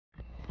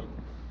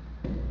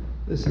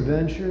This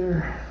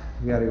adventure,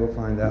 we gotta go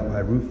find out why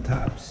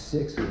rooftop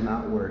 6 is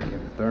not working.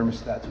 The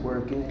thermostat's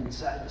working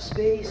inside the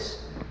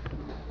space,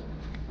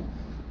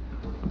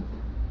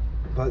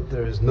 but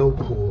there is no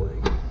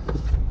cooling.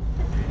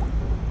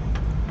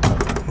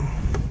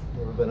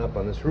 Never been up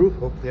on this roof.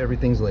 Hopefully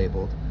everything's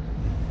labeled.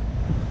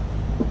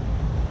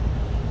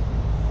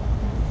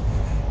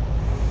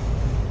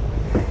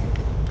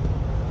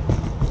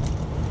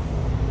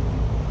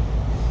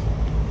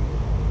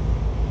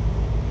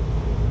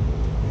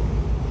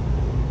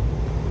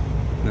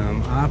 Now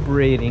I'm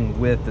operating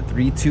with the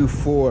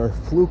 324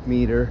 fluke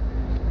meter,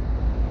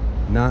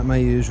 not my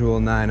usual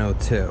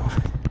 902.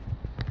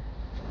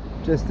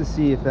 Just to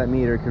see if that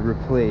meter could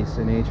replace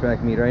an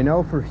HVAC meter. I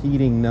know for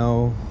heating,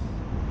 no.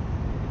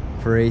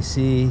 For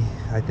AC,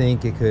 I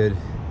think it could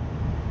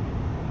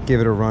give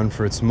it a run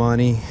for its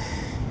money.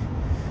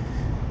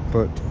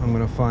 But I'm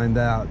gonna find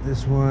out.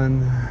 This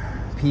one,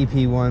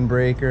 PP1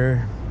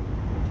 breaker.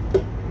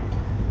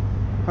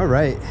 All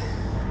right.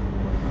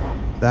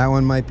 That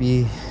one might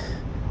be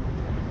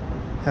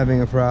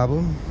having a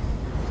problem.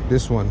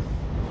 This one,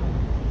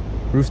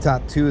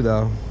 rooftop 2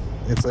 though,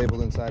 it's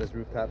labeled inside as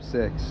rooftop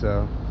 6,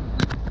 so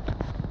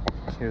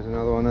here's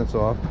another one that's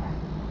off.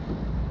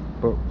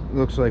 But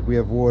looks like we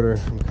have water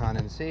from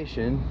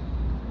condensation.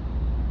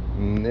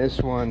 And this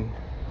one,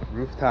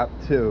 rooftop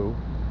 2.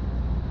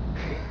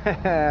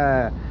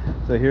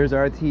 So here's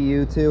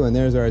RTU2 and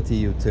there's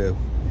RTU2.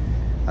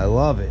 I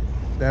love it.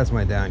 That's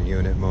my down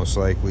unit most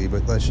likely,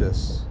 but let's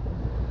just,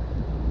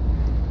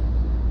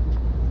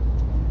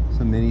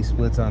 some mini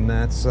splits on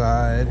that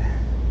side.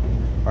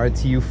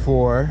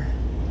 RTU4.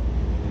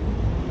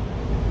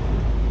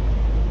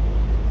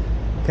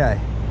 Okay.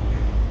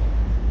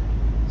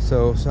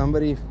 So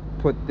somebody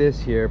put this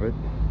here, but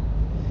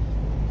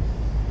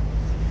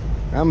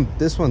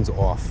this one's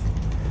off.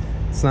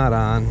 It's not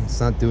on, it's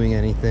not doing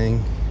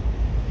anything.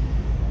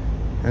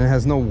 And it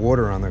has no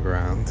water on the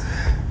ground.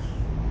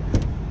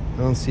 I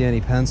don't see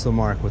any pencil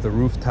mark with a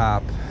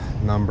rooftop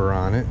number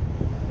on it.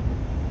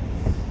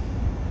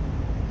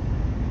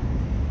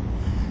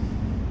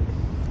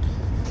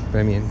 But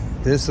I mean,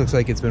 this looks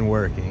like it's been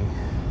working.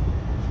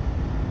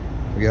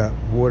 We got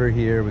water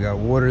here, we got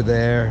water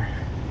there.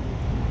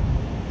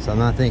 So I'm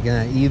not thinking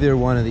that either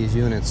one of these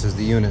units is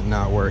the unit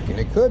not working.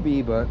 It could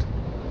be, but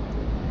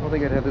I don't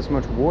think I'd have this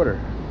much water.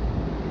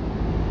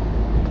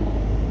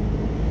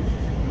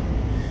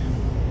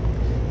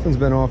 This one's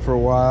been off for a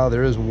while.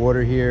 There is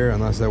water here,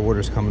 unless that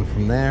water's coming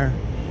from there.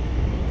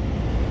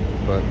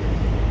 But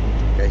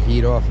got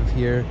heat off of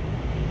here.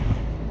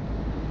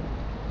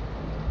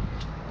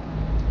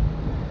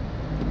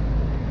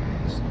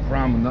 This is the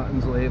problem,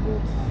 nothing's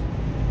labeled.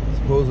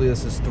 Supposedly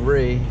this is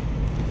 3.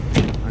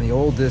 On the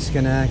old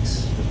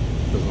disconnects,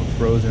 doesn't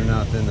froze or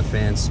nothing, the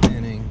fan's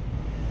spinning.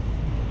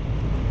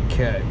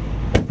 Okay.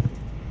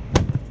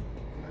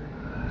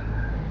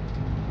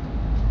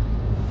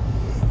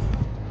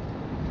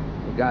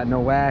 We got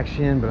no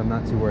action, but I'm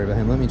not too worried about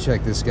him. Let me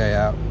check this guy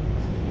out.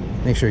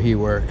 Make sure he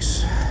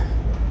works.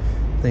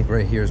 I think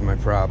right here is my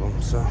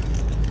problem, so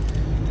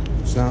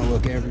let's not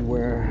look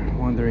everywhere,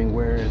 wondering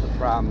where the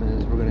problem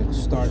is. We're gonna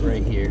start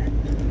right here.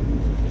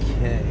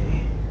 Okay.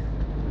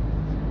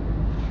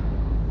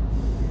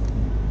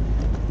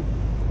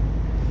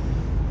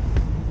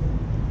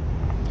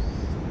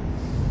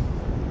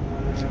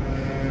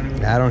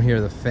 I don't hear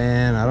the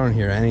fan. I don't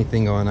hear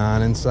anything going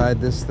on inside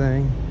this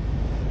thing.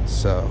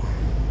 So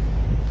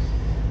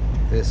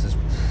this is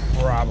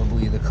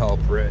probably the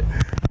culprit.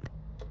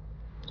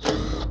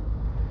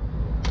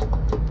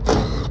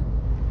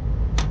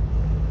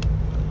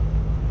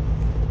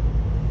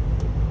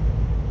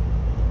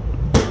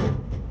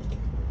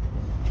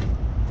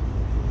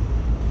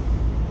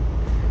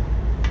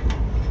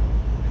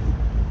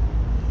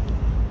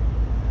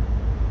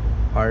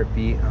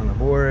 Heartbeat on the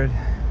board.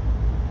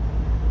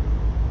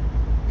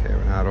 Okay,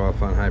 we're not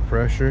off on high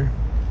pressure.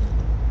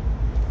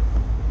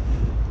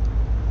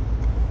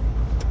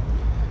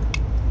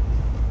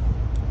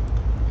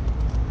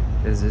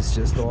 Is this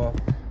just off?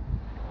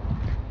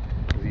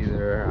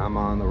 Either I'm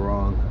on the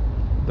wrong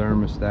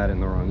thermostat in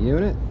the wrong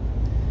unit,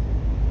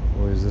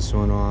 or is this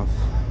one off?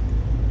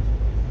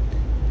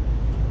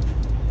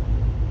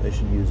 I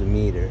should use a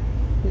meter.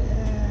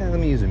 Yeah, let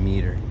me use a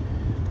meter.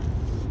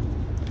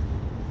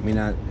 I mean,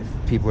 not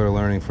if people are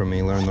learning from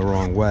me, learn the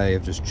wrong way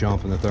of just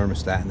jumping the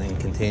thermostat and then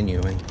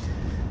continuing.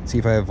 See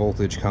if I have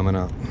voltage coming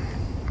up.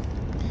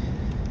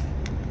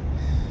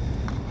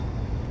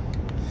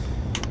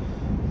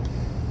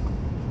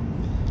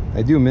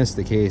 I do miss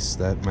the case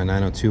that my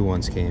 902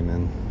 ones came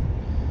in.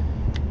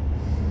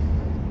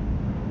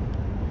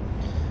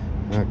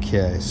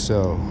 Okay,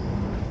 so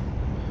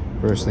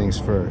first things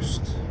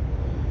first.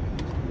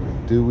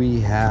 Do we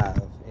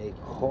have a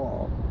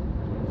call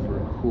for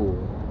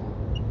cool?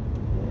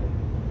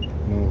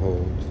 No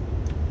hold.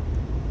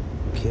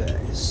 Okay,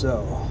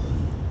 so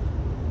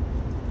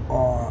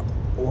R,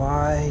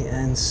 Y,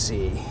 and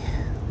C.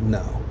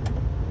 No.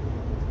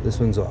 This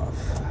one's off.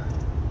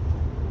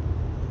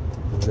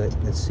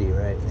 Let's see,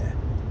 right? Yeah.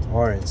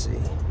 R and C.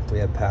 We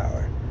have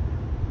power.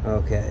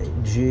 Okay,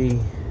 G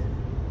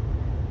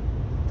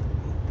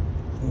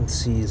and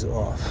C is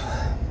off.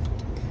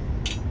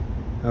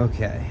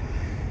 Okay.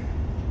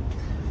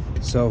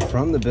 So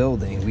from the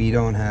building, we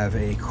don't have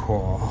a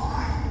call.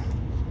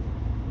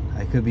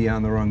 I could be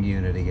on the wrong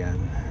unit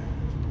again.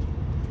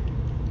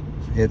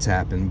 It's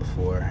happened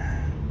before.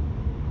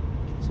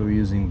 So we're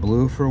using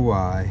blue for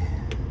Y.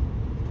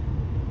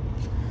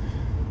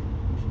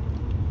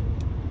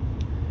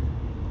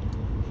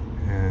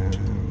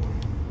 And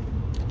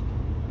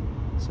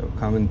so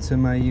coming to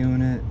my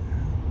unit,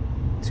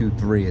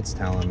 2-3 it's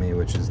telling me,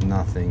 which is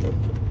nothing.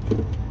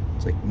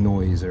 It's like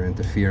noise or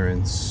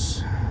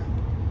interference.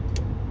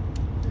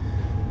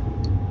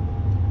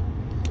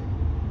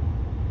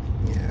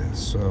 Yeah,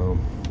 so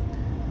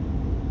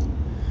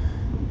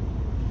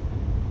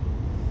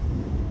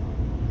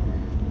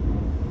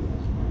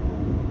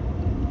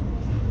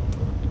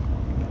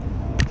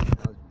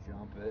I'll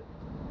jump it.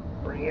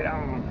 Bring it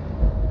on.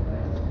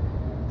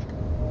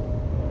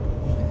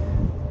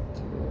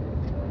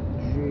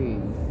 G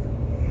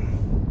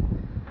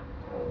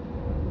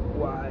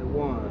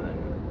Y1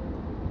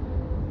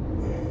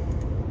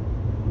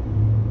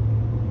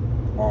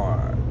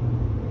 R.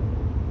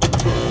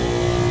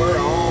 We're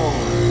on.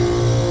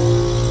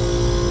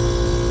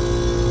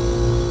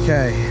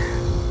 Okay.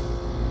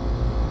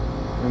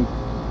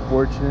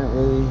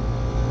 Unfortunately,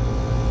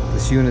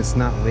 this unit's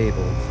not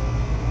labeled.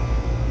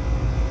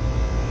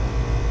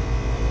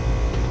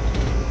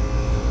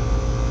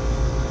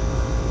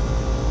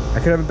 I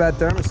could have a bad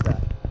thermostat.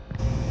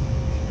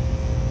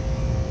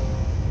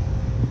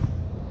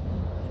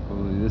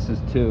 Supposedly this is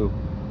 2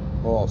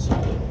 also.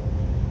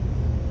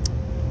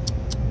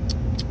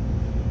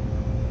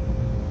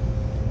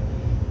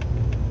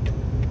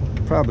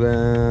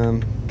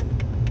 Problem.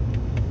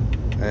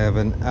 I have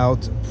an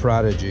out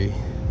prodigy.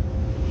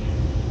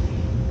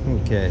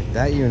 Okay,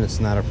 that unit's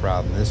not a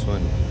problem. This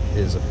one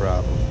is a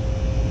problem.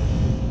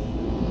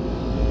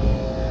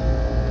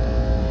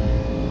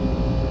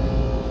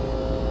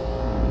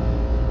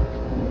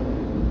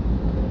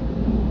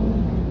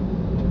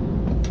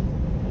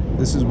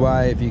 This is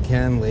why, if you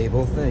can,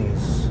 label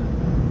things.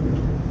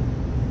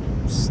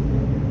 You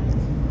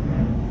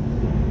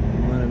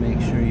want to make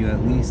sure you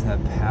at least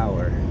have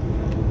power.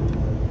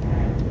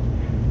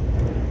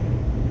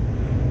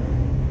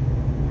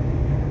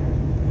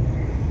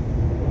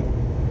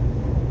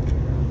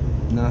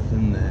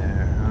 Nothing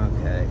there.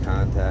 Okay,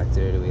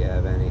 contactor, do we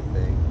have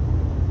anything?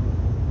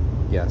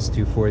 Yes,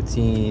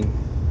 214,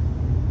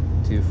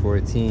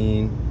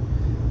 214,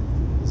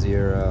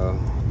 0,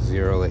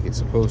 0 like it's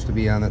supposed to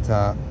be on the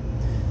top.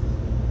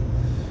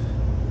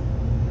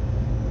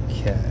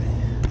 Okay.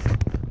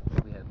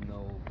 We have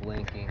no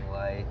blinking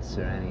lights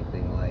or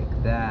anything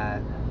like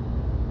that.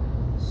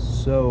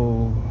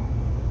 So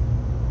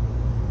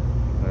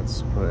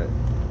let's put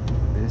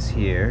this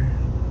here.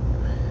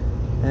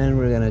 And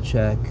we're gonna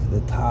check the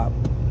top.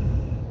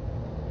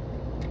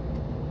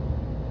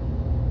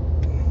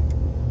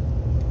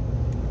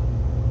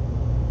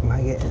 Am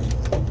I getting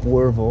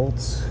 4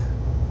 volts?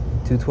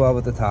 212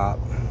 at the top.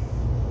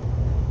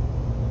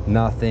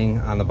 Nothing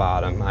on the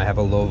bottom. I have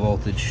a low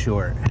voltage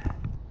short.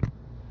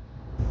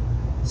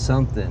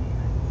 Something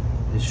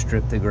is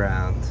stripped to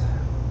ground.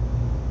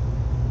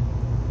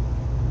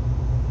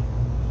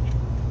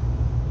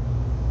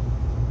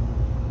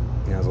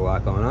 There's a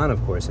lot going on,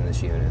 of course, in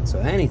this unit, so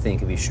anything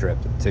can be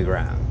stripped to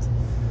ground.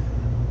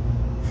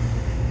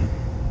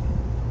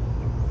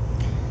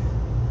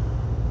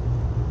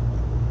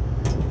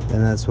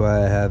 And that's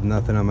why I have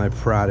nothing on my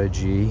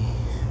Prodigy.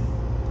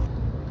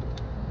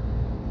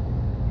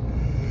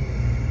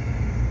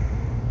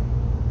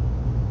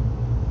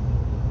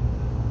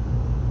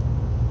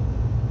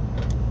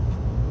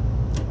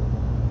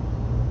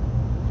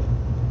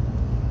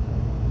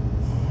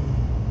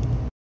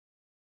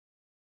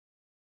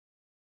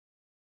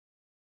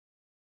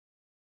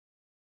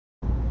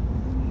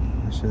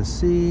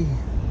 Just see,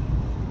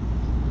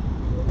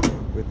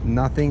 with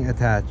nothing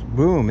attached.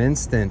 Boom,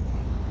 instant.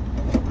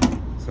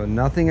 So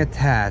nothing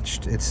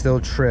attached, it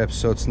still trips,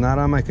 so it's not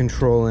on my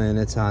control end,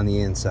 it's on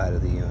the inside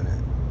of the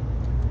unit.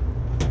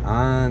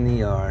 On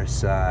the R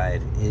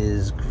side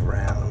is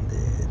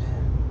grounded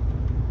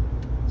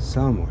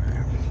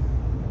somewhere.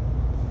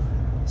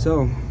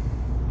 So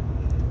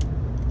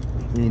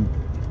I mean,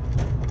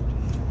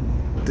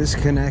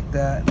 disconnect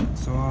that,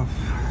 it's off.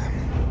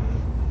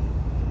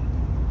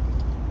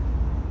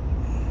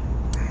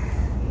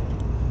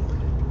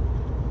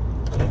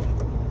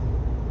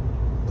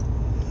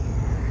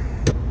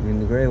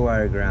 The gray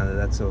wire grounded,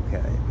 that's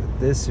okay, but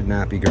this should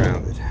not be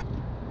grounded.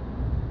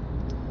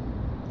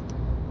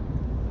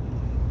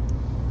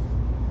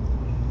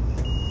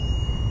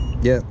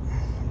 Yep,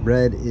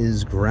 red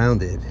is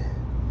grounded.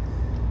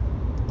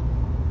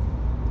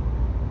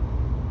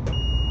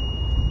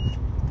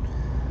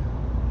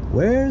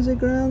 Where is it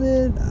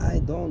grounded? I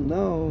don't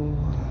know,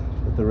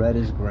 but the red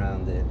is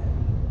grounded.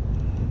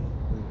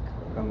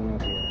 Coming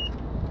up here,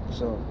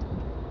 so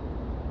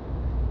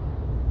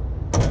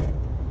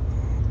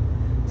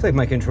it's like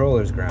my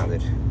controller's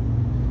grounded.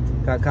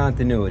 Got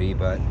continuity,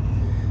 but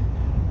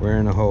we're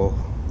in a hole.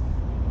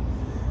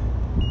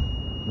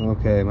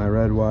 Okay, my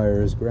red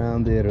wire is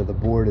grounded, or the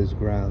board is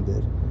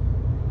grounded.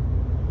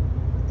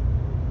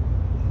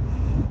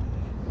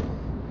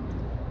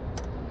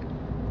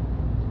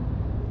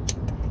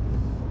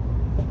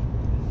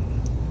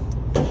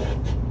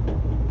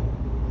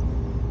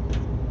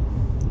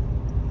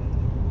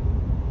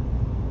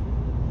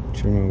 Make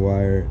sure my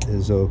wire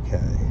is okay.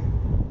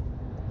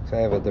 So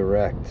I have a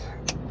direct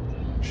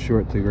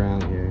short to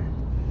ground here.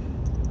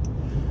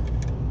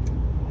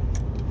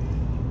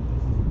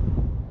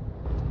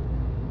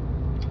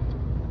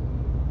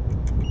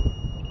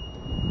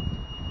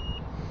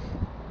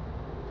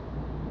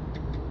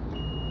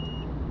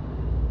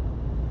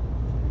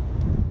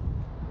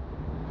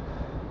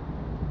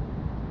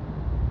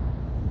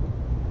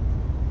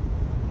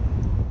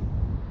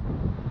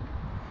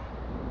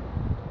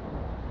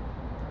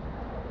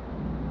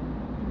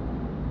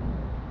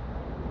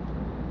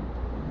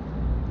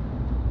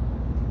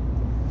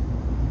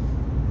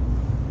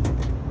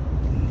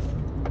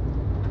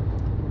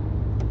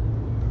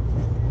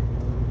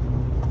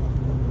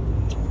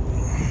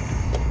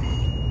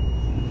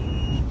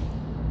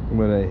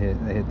 What I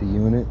hit the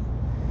unit.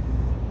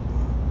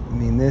 I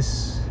mean,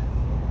 this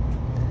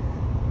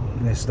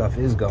stuff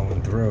is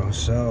going through,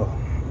 so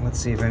let's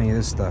see if any of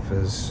this stuff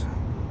is.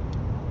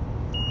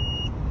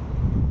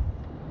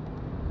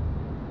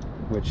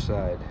 Which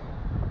side?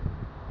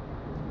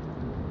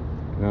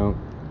 No,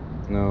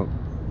 no,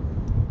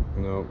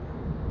 no.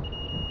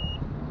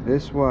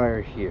 This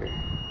wire here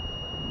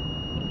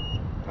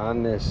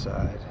on this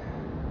side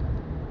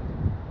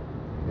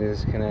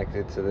is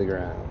connected to the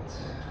ground.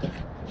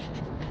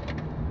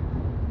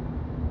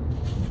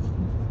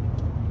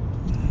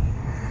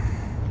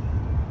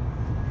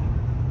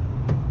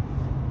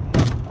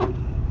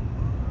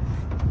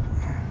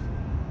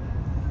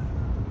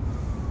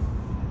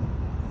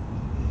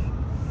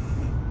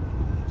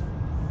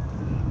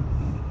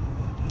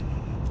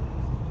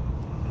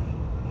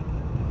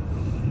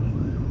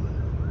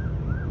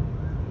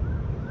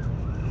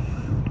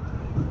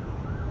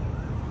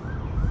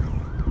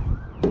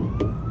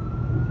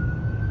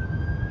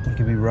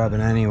 Could be rubbing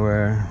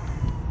anywhere,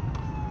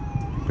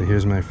 but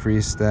here's my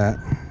freeze stat,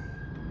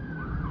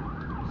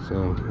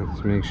 so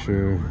let's make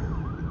sure.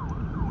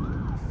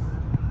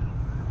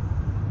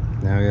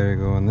 Now I gotta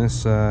go on this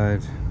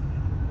side.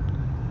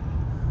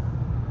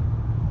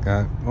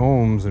 Got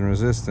ohms and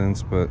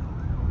resistance, but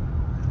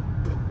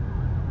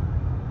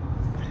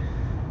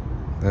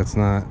that's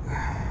not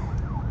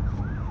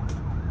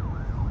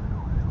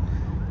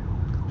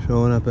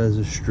showing up as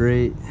a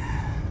straight.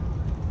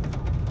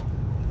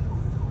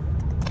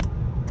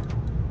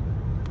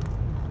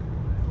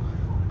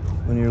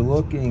 When you're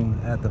looking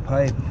at the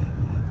pipe,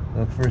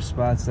 look for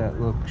spots that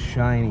look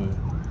shiny,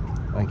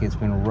 like it's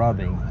been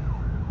rubbing.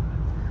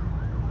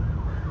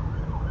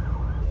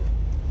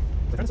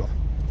 Turn this off.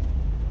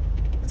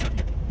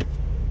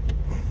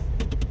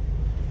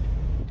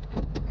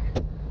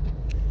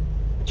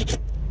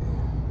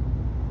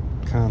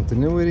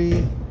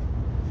 Continuity.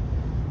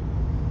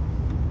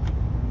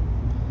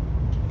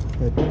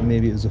 But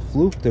maybe it was a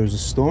fluke. There was a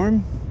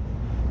storm.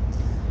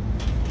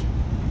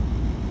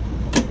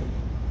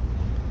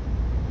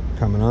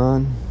 Coming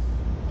on.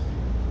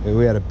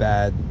 We had a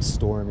bad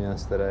storm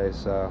yesterday,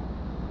 so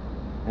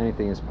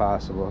anything is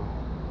possible.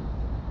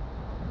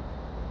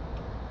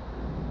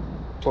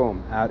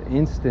 Boom, out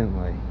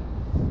instantly.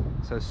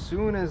 So as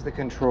soon as the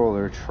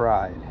controller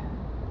tried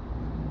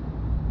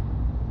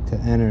to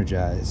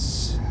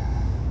energize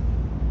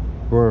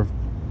or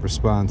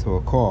respond to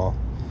a call,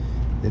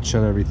 it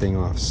shut everything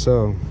off.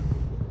 So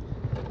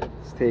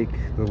let's take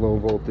the low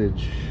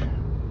voltage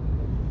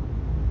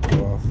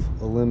off,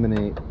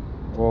 eliminate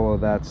all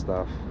of that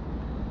stuff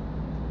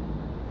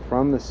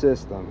from the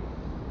system.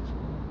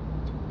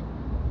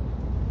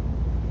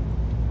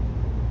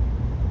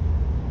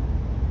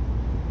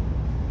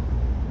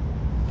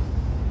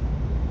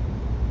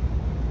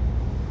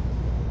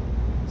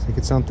 Let's think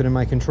it's something in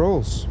my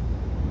controls.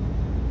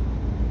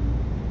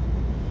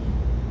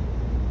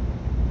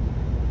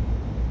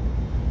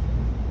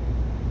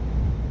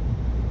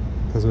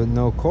 Because with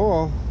no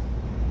call,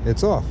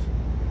 it's off.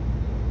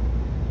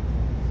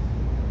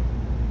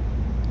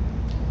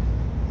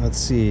 Let's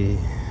see.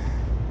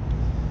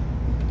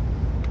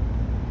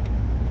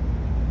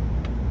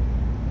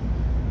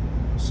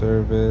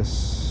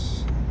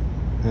 Service,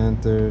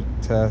 enter,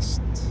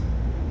 test,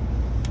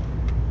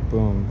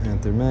 boom,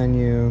 enter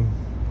menu,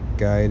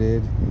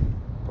 guided,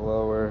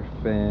 blower,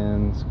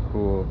 fans,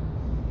 cool,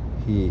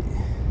 heat.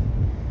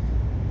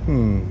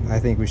 I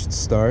think we should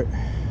start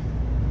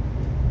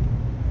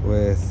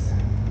with,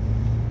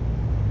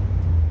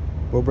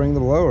 we'll bring the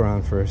blower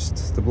on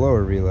first, the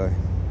blower relay.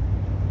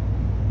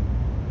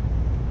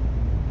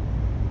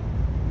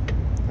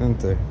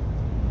 Enter.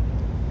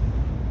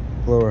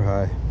 Blower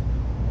high.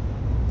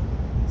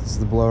 This is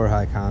the blower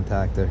high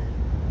contactor.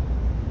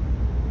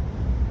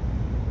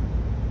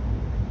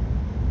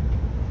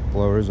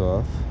 Blower's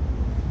off.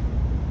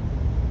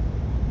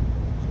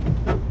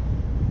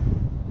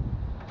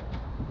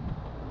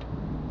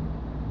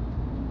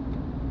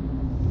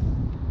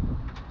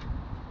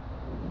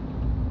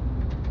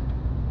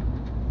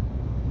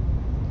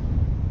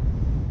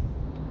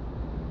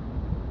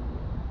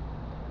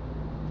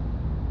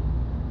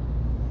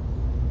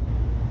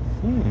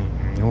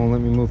 You won't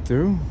let me move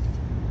through?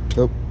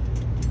 Nope.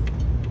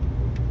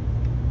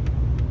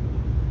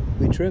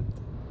 We tripped.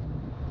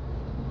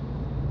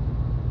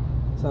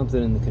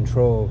 Something in the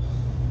control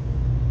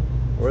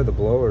or the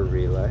blower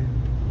relay.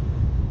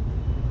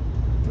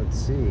 Let's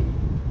see.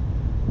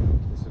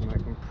 This is my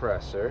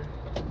compressor.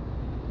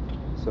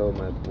 So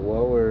my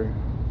blower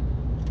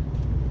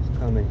is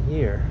coming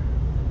here.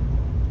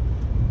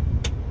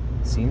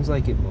 Seems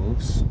like it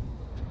moves.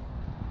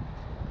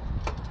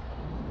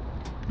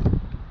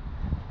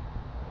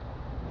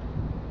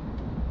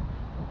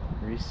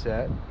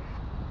 Reset.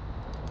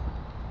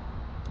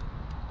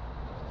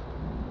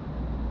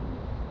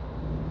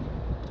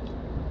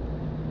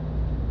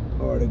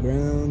 Power to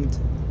ground.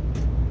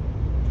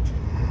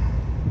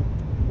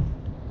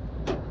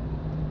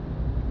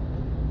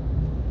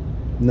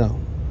 No.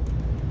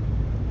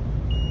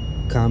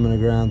 Common to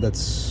ground,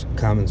 that's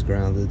common's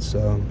grounded,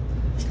 so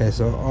okay,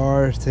 so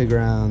R to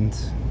ground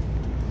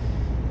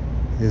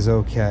is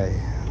okay.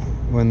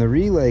 When the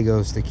relay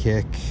goes to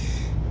kick,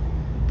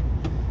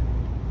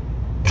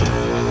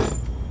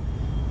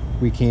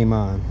 we came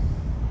on.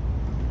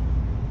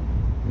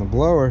 The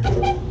blower,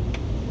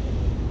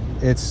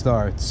 it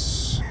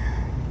starts.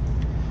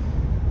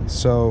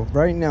 So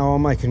right now all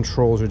my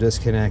controls are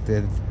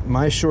disconnected.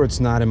 My short's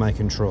not in my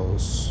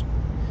controls.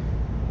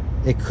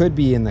 It could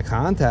be in the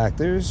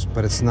contactors,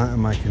 but it's not in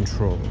my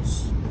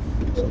controls.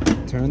 So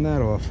turn that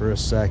off for a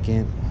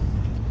second.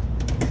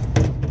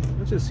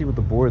 Let's just see what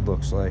the board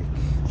looks like.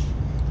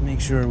 Make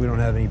sure we don't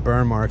have any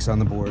burn marks on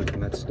the board from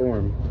that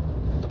storm.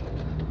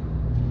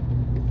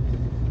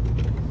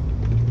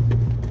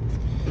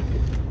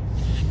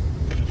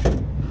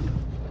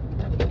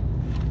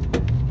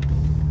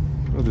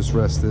 I'll just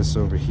rest this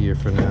over here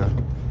for now.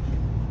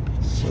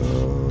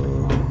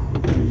 So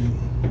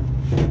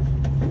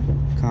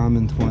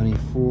common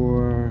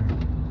 24.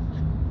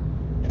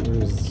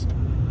 Is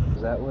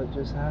that what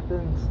just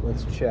happened?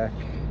 Let's check.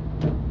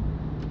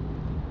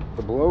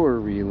 The blower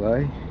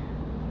relay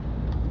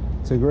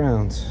to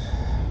ground.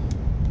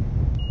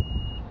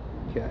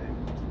 Okay.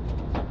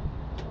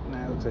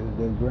 Now it looks like a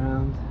good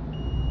ground.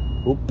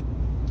 Oop.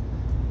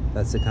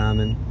 That's the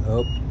common.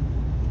 Oh.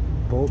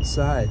 Both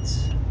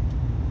sides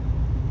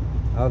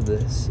of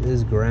this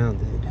is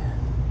grounded.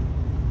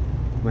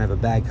 I have a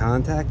bad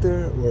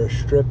contactor or a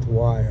stripped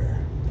wire,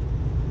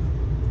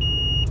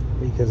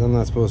 because I'm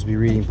not supposed to be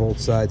reading both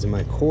sides of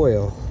my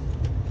coil.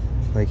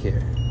 Like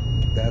here,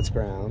 that's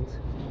ground,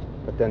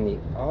 but then the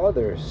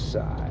other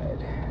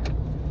side,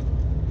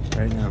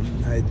 right now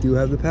I do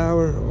have the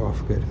power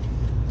off. Good.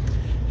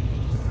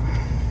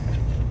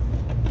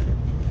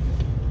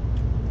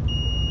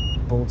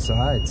 Both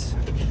sides,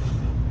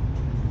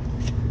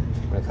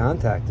 my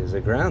contactors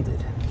are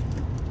grounded.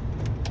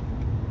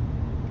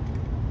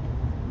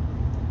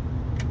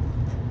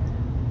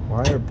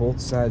 Why are both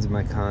sides of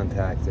my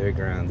contactor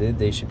grounded?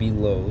 They should be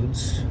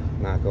loads,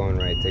 not going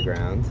right to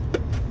ground.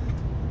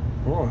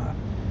 Oh.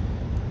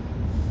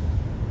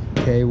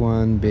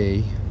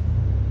 K1B.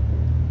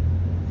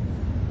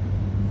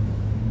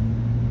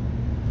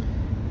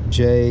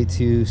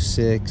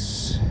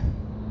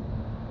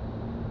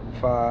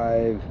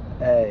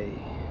 J265A.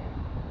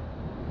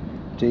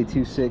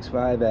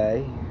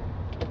 J265A,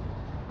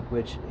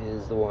 which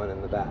is the one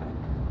in the back.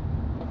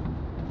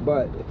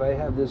 But if I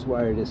have this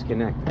wire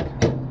disconnected,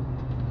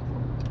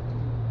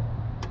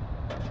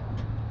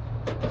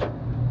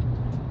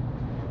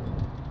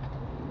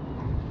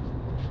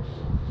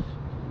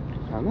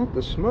 I'm not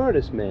the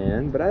smartest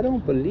man, but I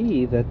don't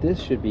believe that this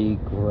should be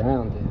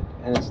grounded,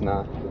 and it's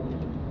not.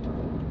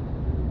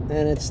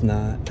 And it's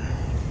not.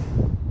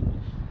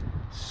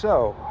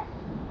 So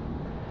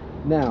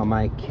now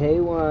my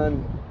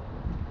K1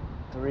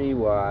 3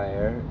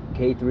 wire,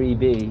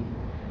 K3B,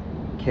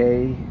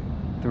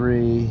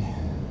 K3B,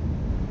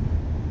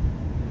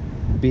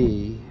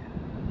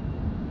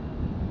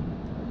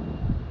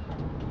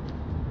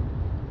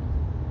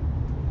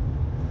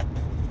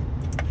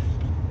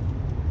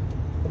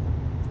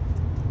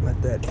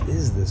 what that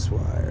is, this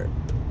wire,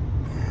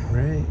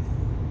 right?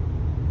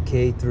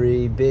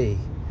 K3B.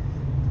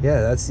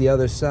 Yeah, that's the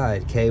other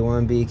side,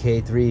 K1B,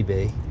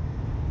 K3B.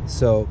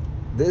 So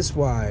this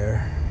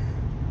wire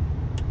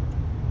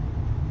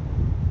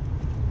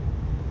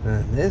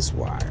and this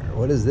wire,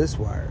 what is this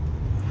wire?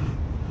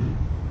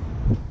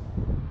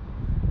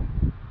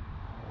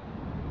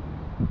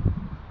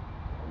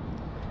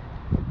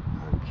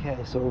 Okay,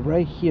 so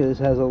right here, this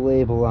has a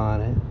label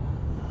on it.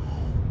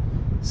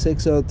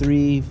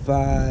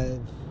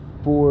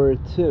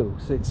 603542.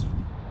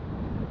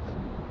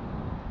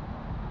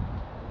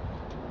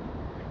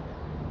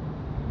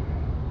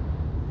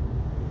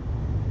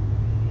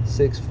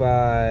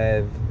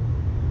 65B.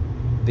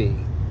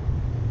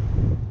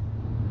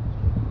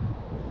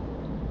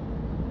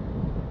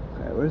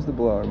 Okay, where's the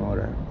blower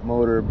motor?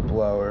 Motor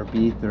blower,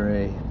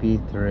 B3,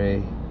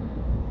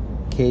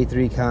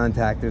 K3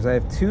 contactors. I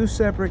have two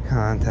separate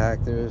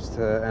contactors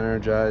to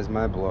energize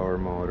my blower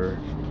motor.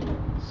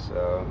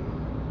 So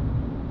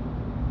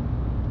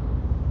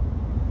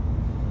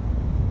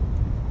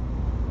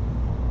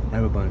I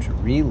have a bunch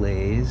of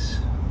relays.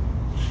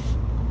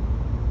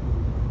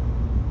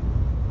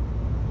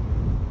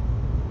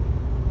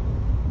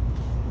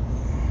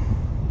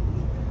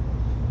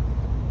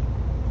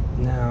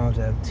 Now I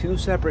have two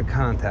separate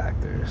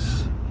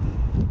contactors,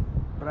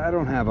 but I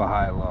don't have a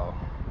high-low.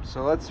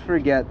 So let's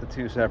forget the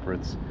two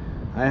separates.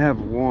 I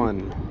have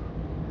one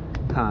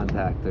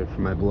contactor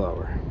for my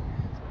blower.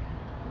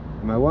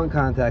 And my one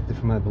contactor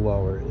for my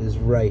blower is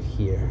right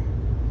here,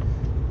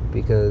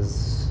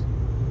 because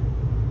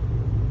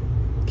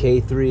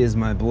K3 is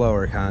my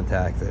blower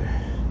contactor.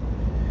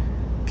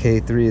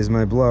 K3 is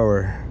my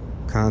blower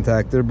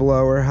contactor,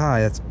 blower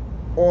high. That's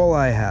all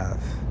I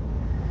have.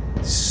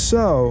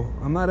 So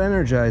I'm not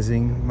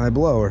energizing my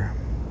blower.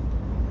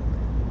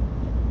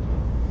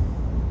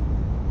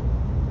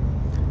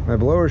 My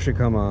blower should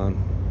come on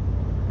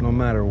no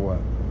matter what.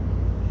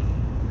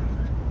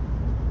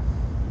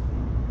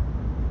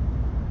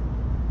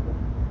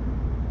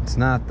 It's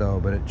not though,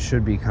 but it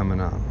should be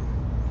coming on.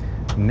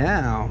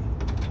 Now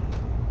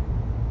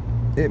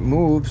it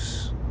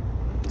moves.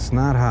 It's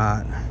not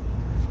hot.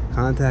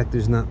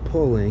 Contactor's not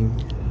pulling.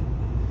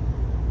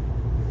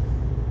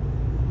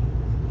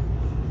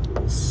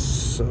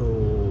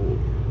 So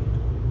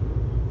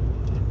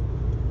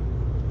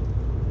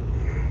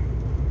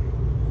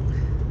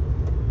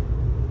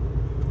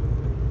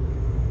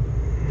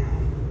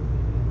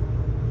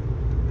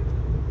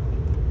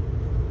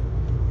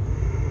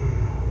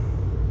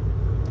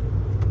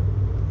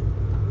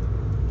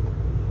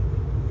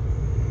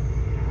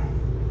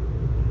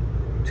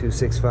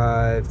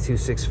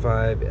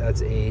 .265,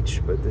 that's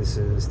H, but this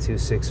is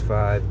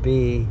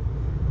 265B.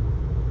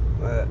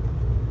 But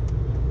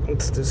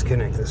let's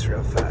disconnect this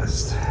real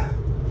fast.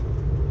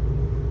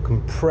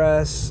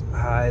 Compress,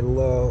 high,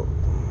 low.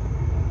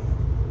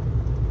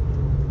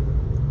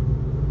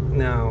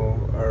 Now,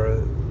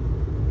 our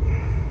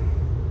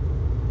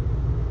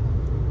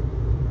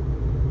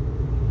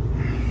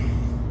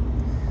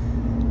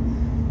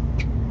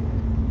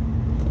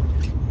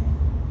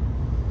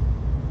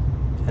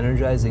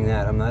energizing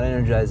that. I'm not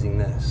energizing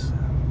this.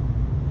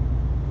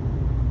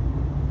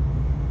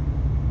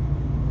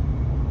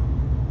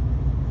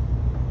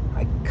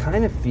 I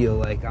kind of feel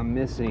like I'm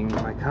missing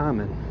my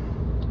common.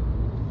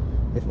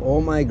 If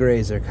all my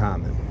grays are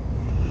common.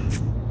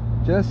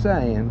 Just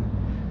saying.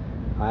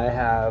 I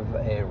have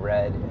a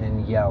red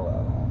and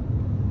yellow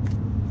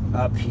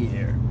up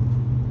here.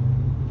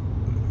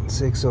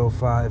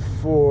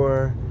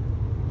 6054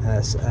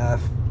 SF.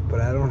 But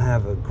I don't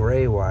have a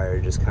gray wire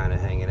just kind of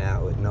hanging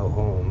out with no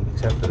home,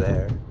 except for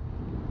there.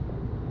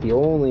 The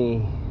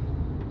only,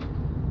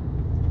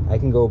 I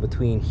can go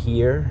between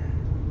here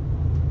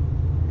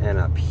and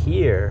up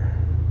here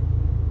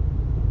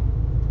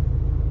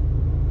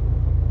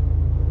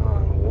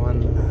on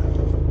one.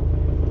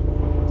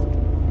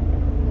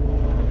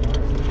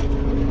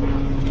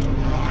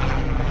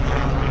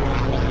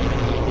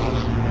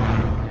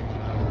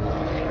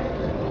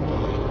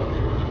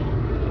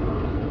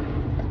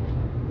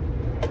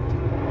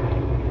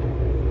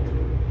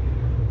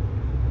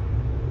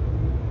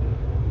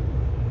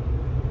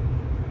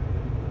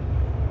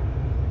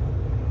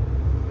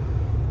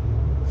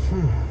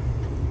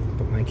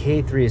 But my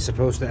K3 is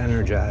supposed to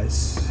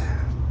energize.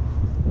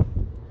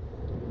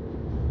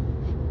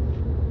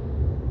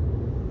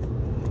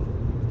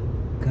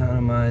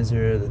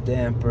 Economizer, the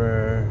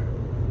damper,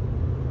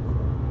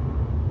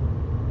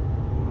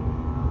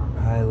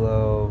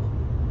 high-low,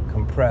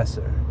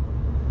 compressor.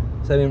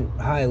 So I mean,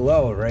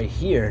 high-low right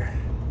here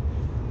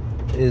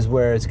is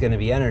where it's going to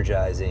be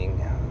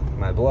energizing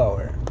my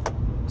blower.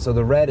 So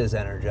the red is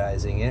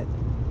energizing it.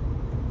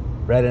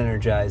 Red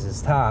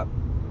energizes top.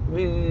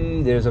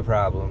 There's a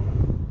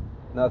problem.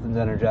 Nothing's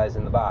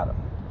energizing the bottom.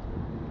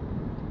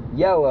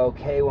 Yellow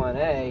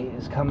K1A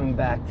is coming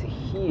back to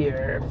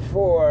here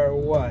for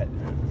what?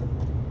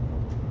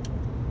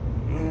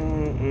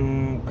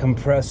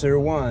 Compressor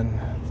 1.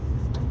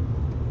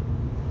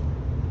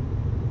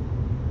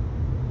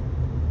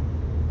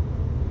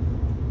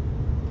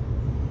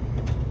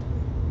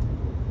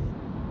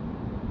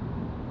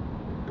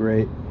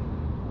 Great.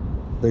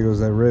 There goes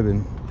that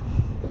ribbon.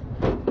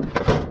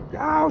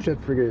 Ouch,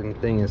 that friggin'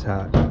 thing is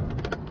hot.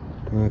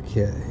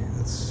 Okay,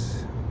 let's...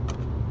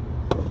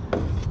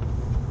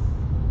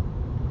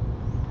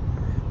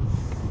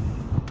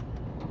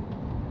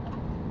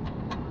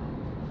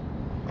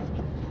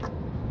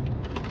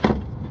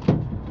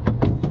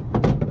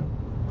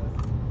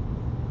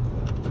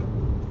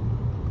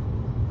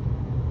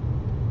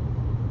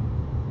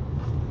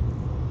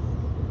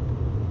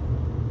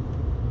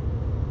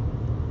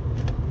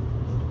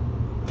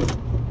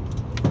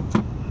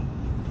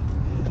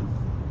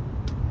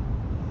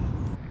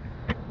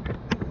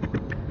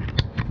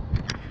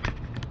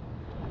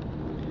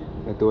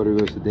 My daughter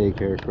goes to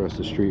daycare across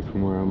the street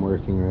from where I'm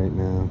working right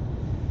now.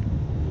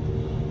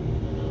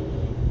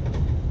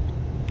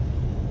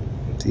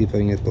 See if I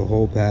can get the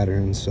whole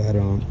pattern so I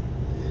don't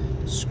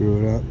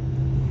screw it up.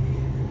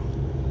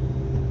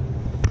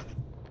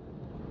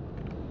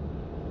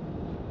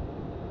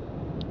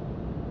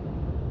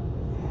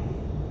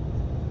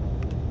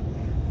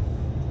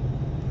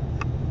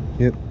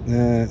 Yep,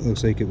 that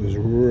looks like it was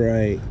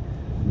right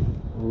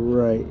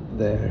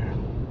there.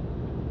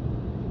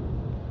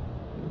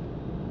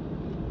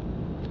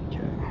 Okay.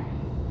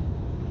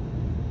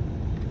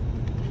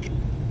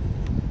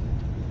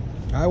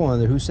 I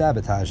wonder who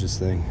sabotaged this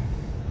thing.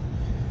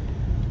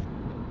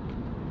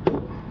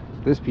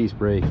 This piece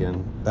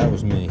breaking, that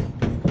was me.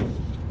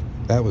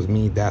 That was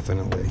me,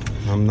 definitely.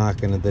 I'm not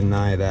gonna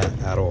deny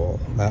that at all.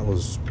 That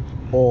was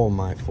all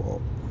my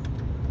fault.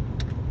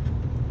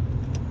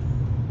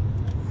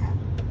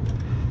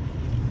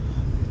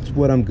 It's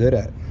what I'm good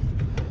at.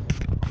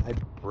 I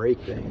break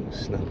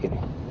things. No, I'm kidding.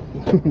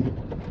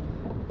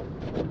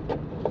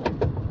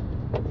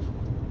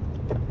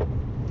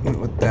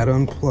 With that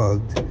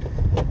unplugged,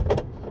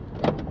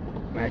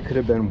 that could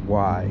have been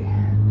why.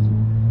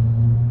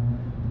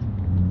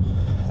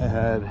 I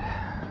had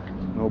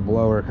no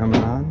blower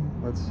coming on.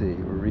 Let's see,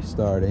 we're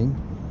restarting.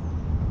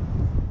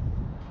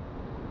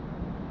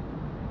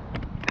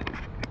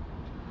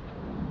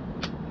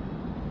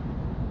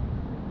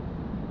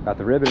 Got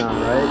the ribbon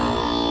on,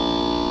 right?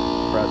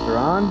 Compressor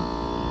on.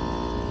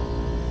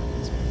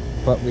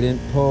 But we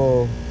didn't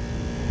pull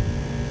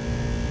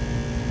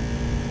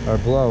our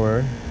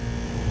blower.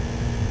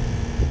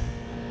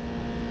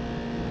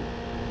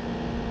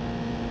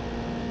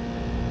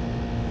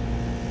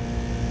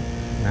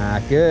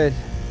 Not good.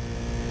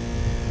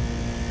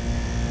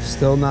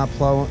 Still not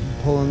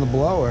pulling the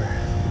blower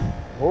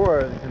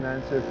or the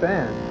condenser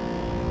fan.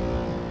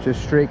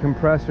 Just straight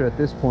compressor at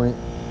this point.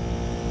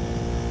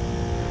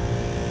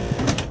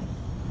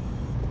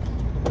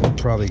 I'm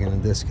probably gonna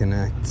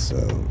disconnect, so.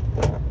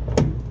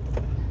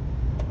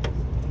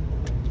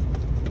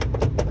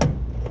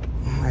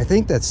 I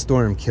think that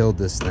storm killed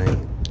this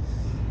thing.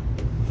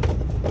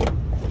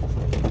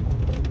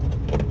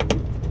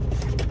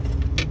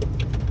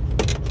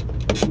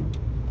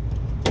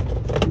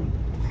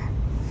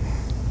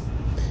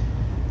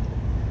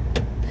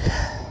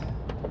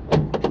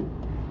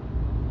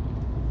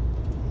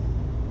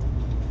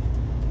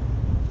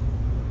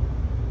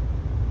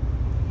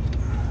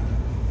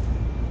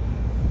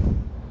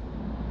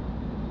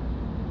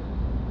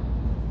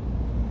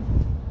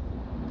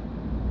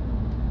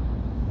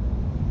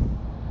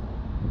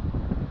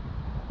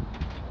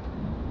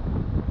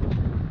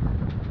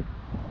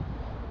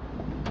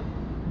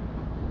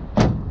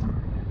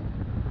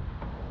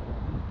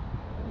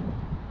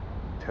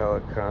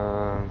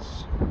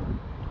 Telecoms.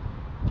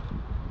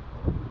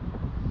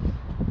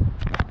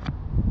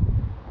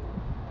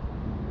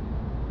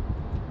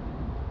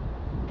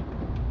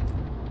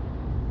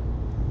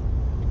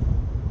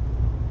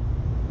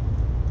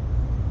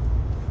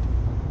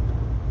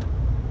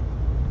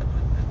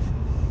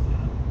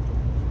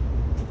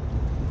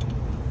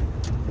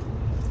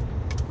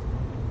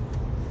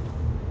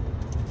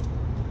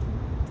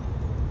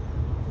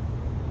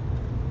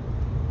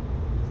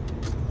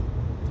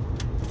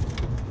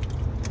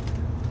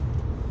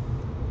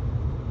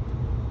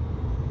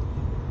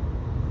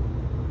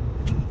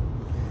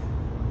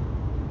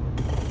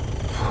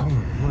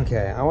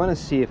 Okay, I want to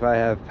see if I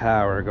have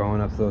power going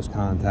up those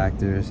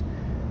contactors,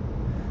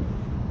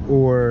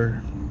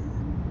 or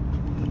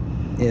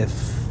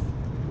if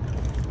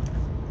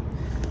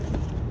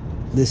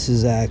this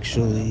is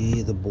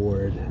actually the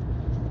board.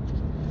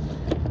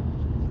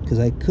 Because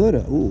I could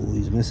have, ooh,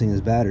 he's missing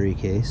his battery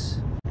case.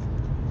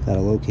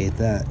 Gotta locate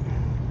that.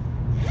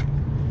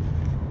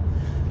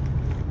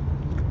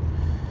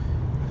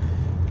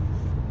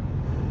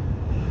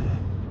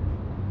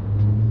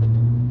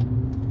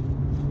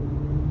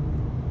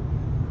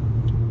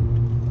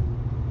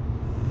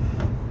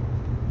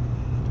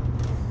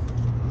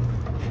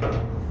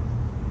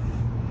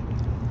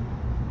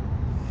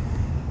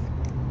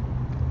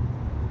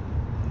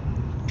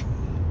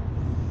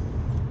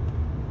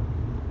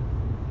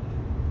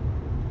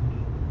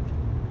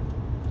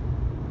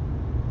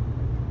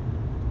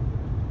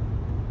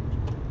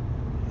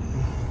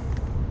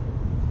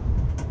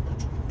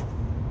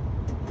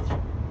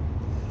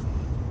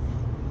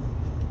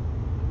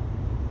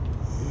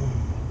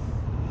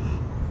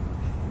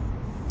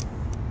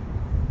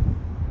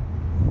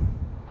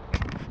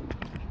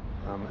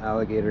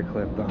 Alligator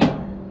clipped on.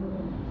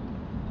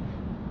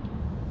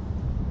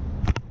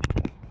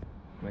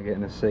 Am I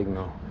getting a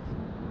signal?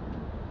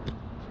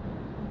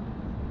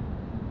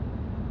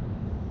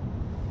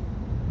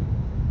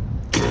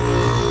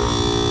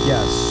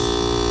 Yes.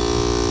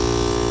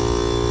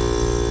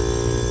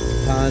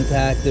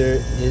 Contactor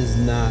is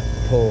not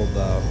pulled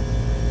though.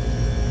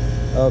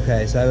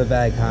 Okay, so I have a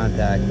bad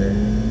contactor.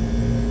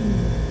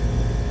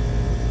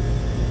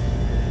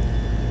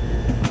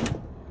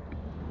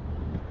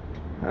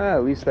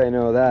 At least I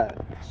know that.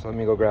 So let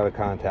me go grab a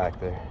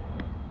contactor,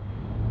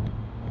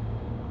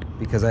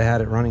 because I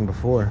had it running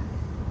before.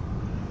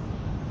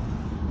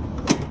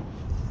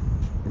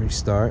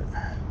 Restart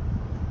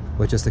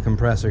with just the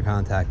compressor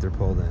contactor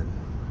pulled in.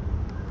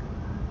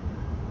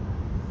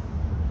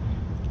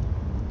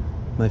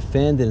 My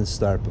fan didn't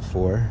start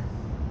before.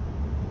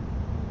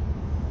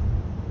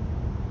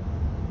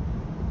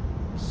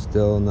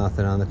 Still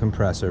nothing on the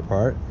compressor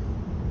part.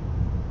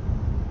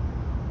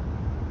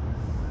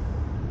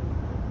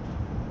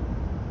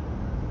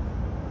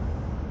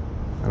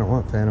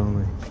 want fan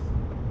only.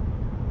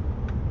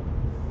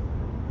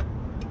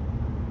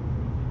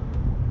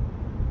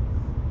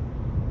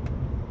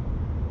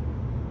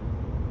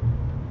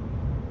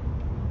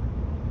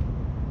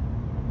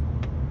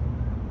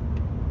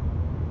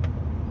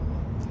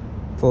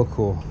 Full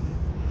cool.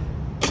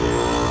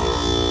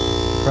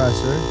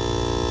 Compressor.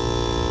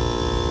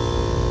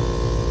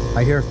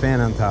 I hear a fan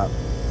on top.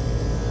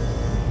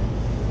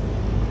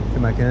 Okay,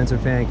 my condenser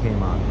fan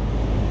came on.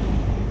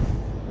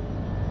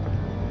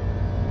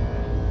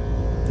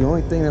 The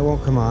only thing that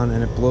won't come on,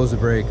 and it blows the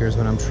breakers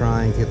when I'm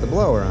trying to get the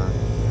blower on.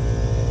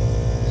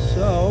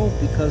 So,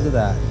 because of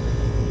that,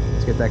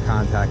 let's get that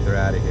contactor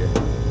out of here.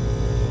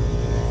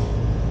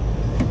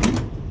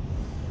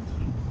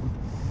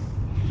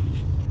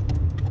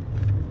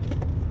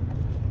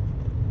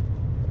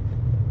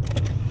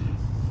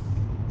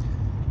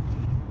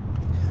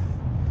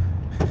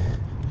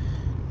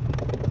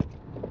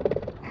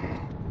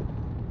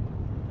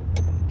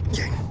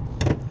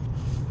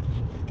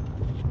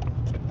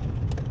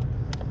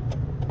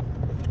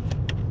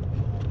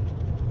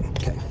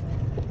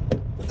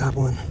 Top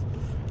one.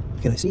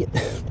 Can I see it?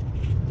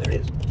 There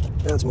it is.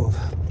 Now let's move.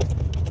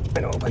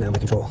 I know by now my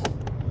control.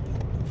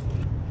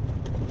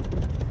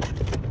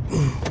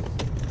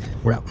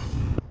 We're out.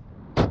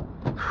 I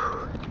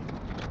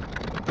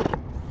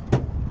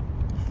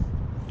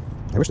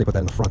wish they put that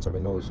in the front so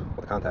everybody knows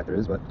what the contactor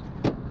is, but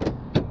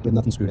we have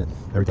nothing screwed in.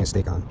 Everything's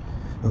stake on.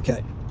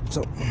 Okay,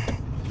 so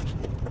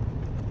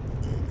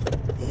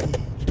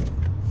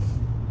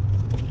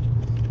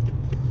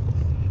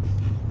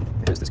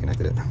I just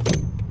disconnected it.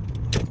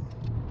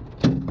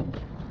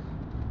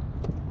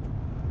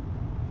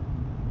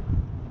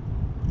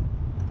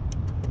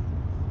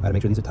 Gotta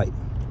make sure these are tight.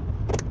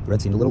 The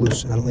red seemed a little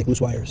loose, and I don't like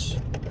loose wires.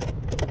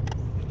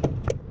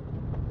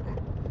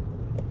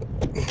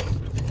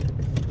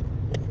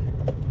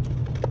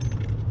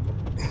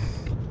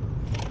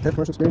 I have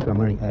commercial experience, but I'm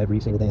learning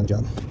every single day on the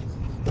job.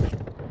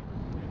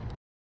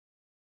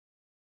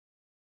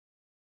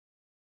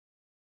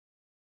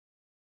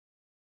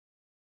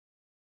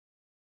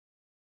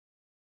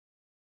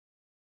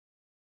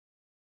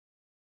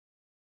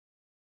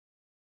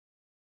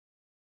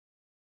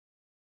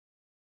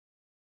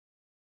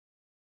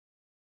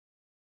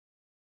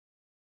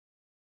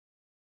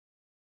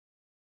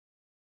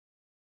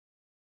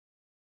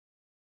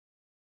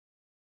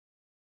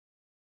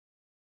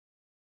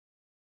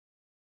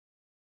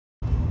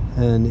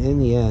 And in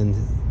the end,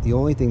 the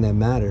only thing that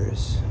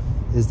matters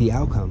is the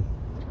outcome.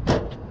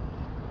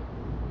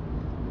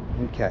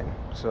 Okay,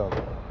 so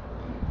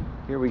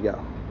here we go.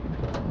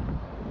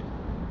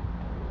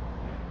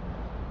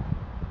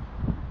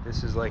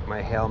 This is like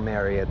my Hail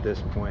Mary at this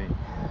point.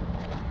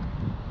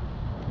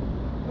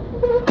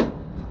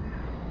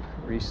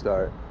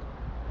 Restart.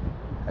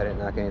 I didn't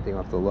knock anything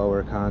off the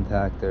lower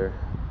contactor.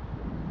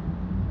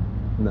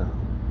 No.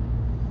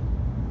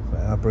 My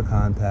upper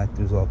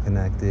contactor's all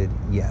connected.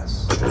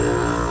 Yes.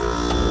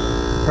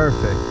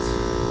 Perfect.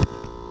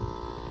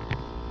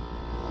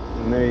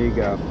 And there you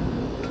go.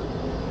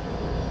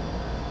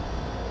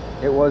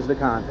 It was the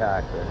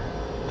contactor.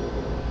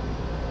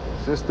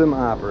 System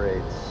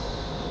operates.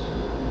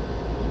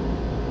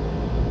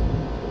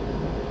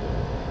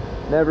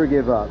 Never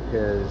give up,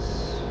 because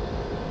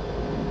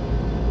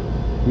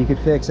you could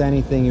fix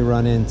anything you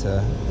run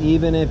into.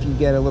 Even if you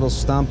get a little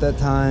stumped at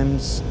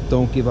times,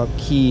 don't give up,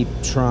 keep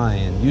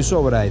trying. You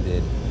saw what I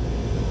did.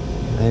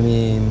 I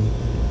mean,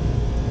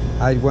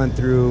 I went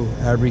through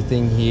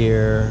everything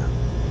here.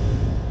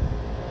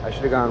 I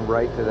should have gone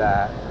right to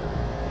that.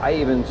 I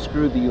even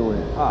screwed the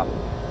unit up.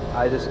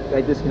 I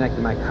disconnected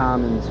my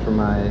commons from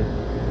my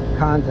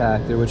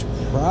contactor, which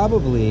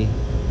probably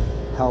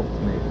helped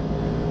me.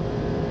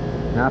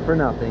 Not for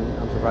nothing.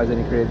 I'm surprised I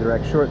didn't create a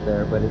direct short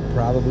there, but it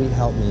probably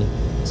helped me.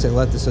 So it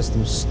let the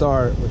system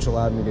start, which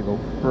allowed me to go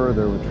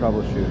further with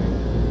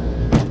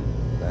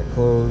troubleshooting. That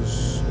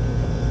close.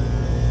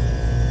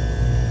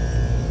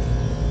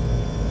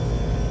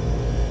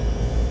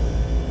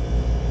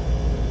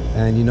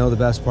 And you know the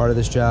best part of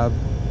this job?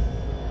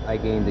 I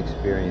gained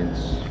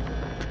experience.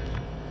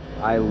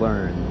 I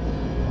learned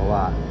a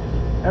lot.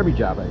 Every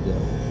job I do,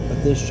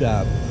 but this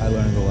job I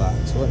learned a lot.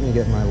 So let me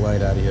get my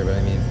light out of here, but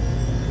I mean,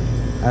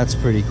 that's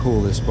pretty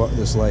cool,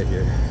 this light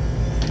here.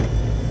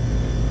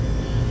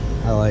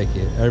 I like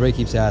it. Everybody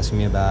keeps asking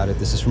me about it.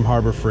 This is from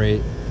Harbor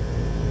Freight.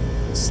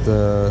 It's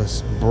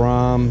the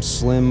Brom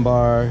Slim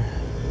Bar.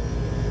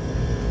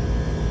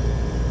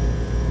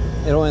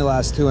 It only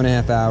lasts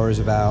 2.5 hours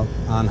about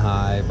on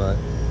high, but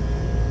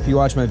if you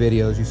watch my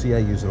videos, you see I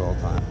use it all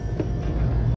the time.